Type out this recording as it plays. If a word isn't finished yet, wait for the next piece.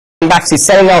Ranbaxy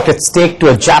selling out its stake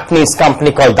to a Japanese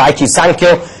company called Daiichi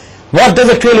Sankyo. What does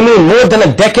it really mean? More than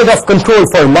a decade of control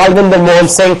for Mohan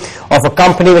Singh of a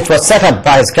company which was set up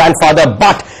by his grandfather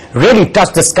but really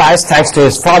touched the skies thanks to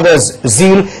his father's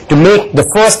zeal to make the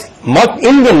first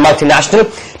Indian multinational.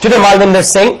 Today Mohan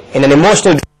Singh, in an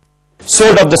emotional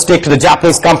sold off the stake to the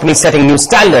Japanese company, setting new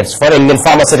standards for Indian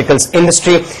pharmaceuticals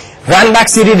industry.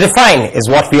 Ranbaxy redefined is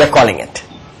what we are calling it.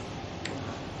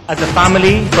 As a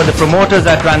family, for the promoters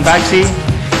at Ranbaxy,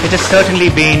 it has certainly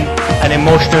been an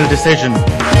emotional decision.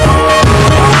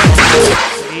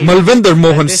 Malvinder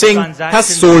Mohan Singh has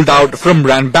sold out from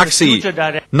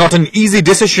Ranbaxy. Not an easy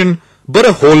decision, but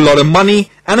a whole lot of money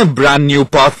and a brand new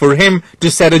path for him to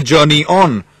set a journey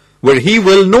on, where he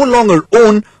will no longer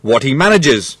own what he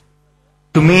manages.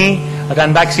 To me,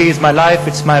 Ranbaxy is my life,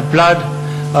 it's my blood.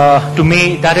 To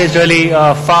me, that is really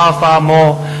far, far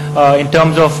more in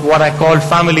terms of what I call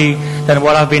family than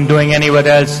what I've been doing anywhere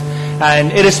else.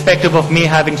 And irrespective of me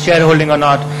having shareholding or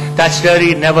not, that's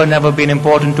really never been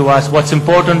important to us. What's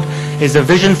important is the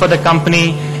vision for the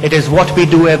company. It is what we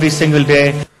do every single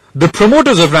day. The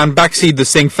promoters of Ranbaxy, the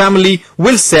Singh family,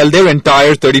 will sell their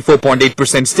entire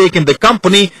 34.8% stake in the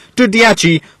company to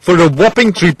Daiichi for a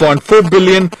whopping $3.4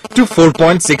 billion to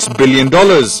 $4.6 billion,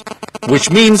 which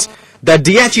means that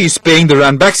Daiichi is paying the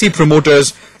Ranbaxy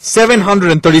promoters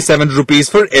 737 rupees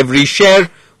for every share,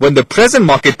 when the present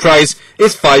market price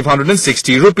is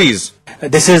 560 rupees.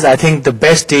 This is, I think, the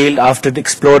best deal after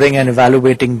exploring and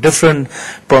evaluating different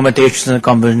permutations and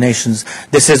combinations.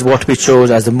 This is what we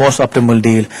chose as the most optimal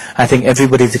deal. I think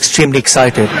everybody is extremely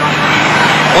excited.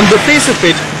 On the face of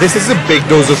it, this is a big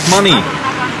dose of money,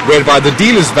 whereby the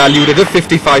deal is valued at a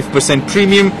 55%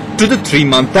 premium to the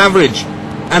 3-month average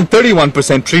and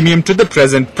 31% premium to the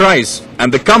present price.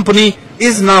 And the company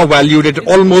is now valued at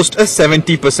almost a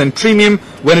 70% premium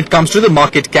when it comes to the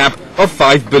market cap of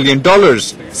 $5 billion,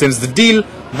 since the deal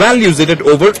values it at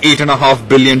over $8.5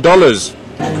 billion.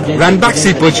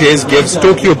 Ranbaxy purchase gives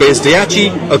Tokyo-based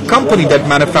Daiichi, a company that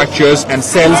manufactures and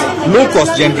sells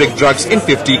low-cost generic drugs in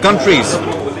 50 countries.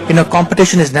 You know,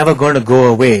 competition is never going to go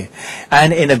away,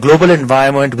 and in a global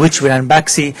environment which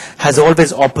Ranbaxy has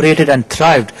always operated and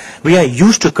thrived, we are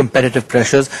used to competitive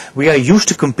pressures, we are used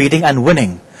to competing and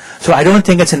winning. So I don't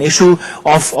think it's an issue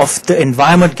of the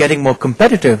environment getting more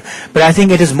competitive, but I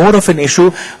think it is more of an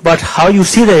issue about how you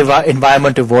see the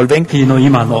environment evolving.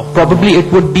 Probably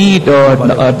it would be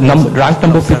ranked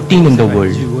number 15 in the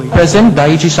world. Present,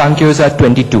 Daiichi Sankyo is at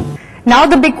 22. Now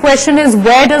the big question is,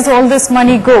 where does all this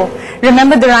money go?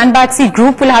 Remember, the Ranbaxy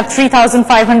group will have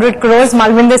 3,500 crores.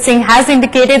 Malvinder Singh has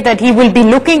indicated that he will be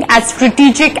looking at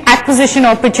strategic acquisition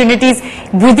opportunities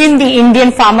within the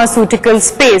Indian pharmaceutical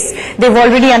space. They've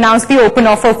already announced the open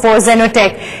offer for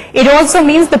Zenotech. It also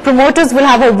means the promoters will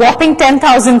have a whopping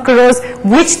 10,000 crores,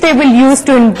 which they will use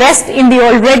to invest in the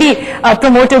already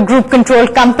promoter group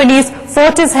controlled companies,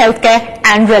 Fortis Healthcare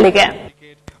and Religare.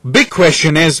 Big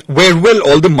question is, where will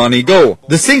all the money go?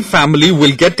 The Singh family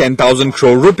will get 10,000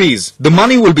 crore rupees. The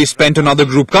money will be spent on other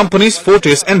group companies,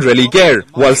 Fortis and Religare,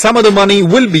 while some of the money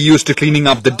will be used to cleaning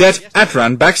up the debt at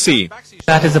Ranbaxy.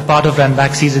 That is a part of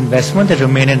Ranbaxy's investment. It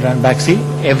remains in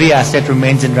Ranbaxy. Every asset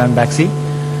remains in Ranbaxy,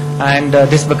 and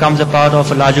this becomes a part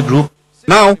of a larger group.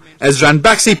 Now, as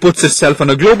Ranbaxy puts itself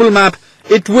on a global map,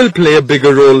 it will play a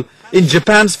bigger role in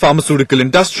Japan's pharmaceutical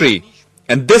industry.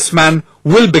 And this man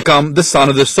will become the son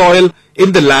of the soil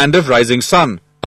in the land of rising sun.